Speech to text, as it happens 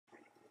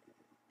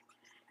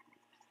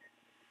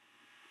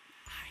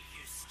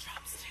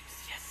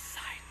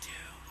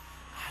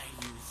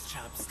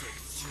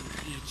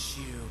eat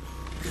you.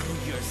 Through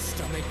your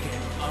stomach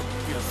and up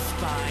your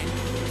spine.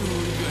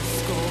 Through your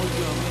skull,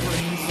 your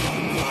brains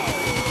will go.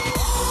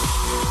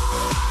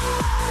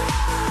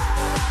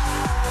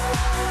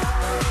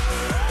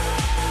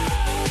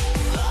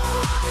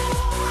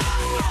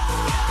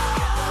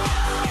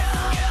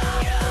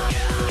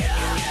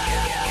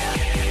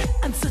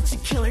 I'm such a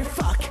killer,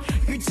 fuck.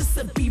 You're just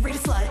a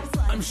B-rated slut.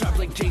 I'm sharp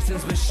like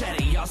Jason's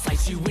machete. I'll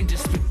slice you into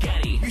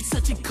spaghetti. You're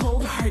such a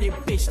cold-hearted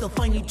bitch. They'll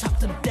find you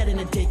chopped up dead in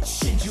a ditch.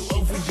 Send you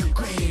over your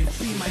grave.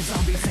 Be my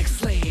zombie sex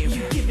slave.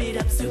 You give it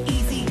up so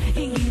easy,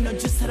 and you know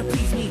just how to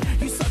please me.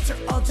 You such are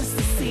all just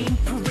the same.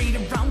 Parade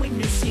around with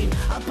no shame.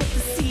 I'll put the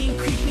C in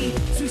creepy,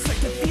 so you start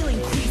to feeling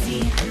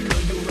queasy. You know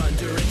you're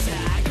under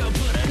attack. I'll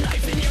put a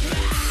knife in your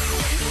back.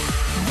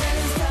 When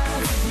it's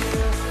time for you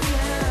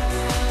now.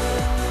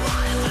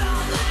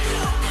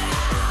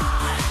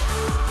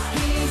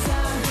 He's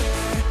under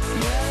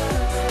you.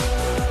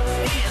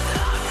 He's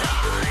under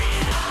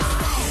you.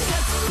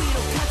 Cuts,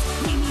 fatal cuts,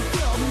 made me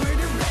feel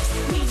murderous.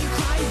 Made you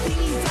cry, then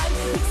you died.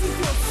 Makes me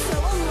feel so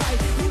alive.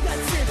 You got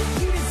served,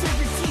 you deserve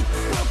your teeth.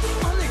 Broke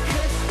on the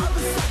curse of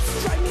a sucks,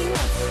 drive me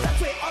nuts. That's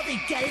why all they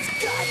get is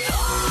good.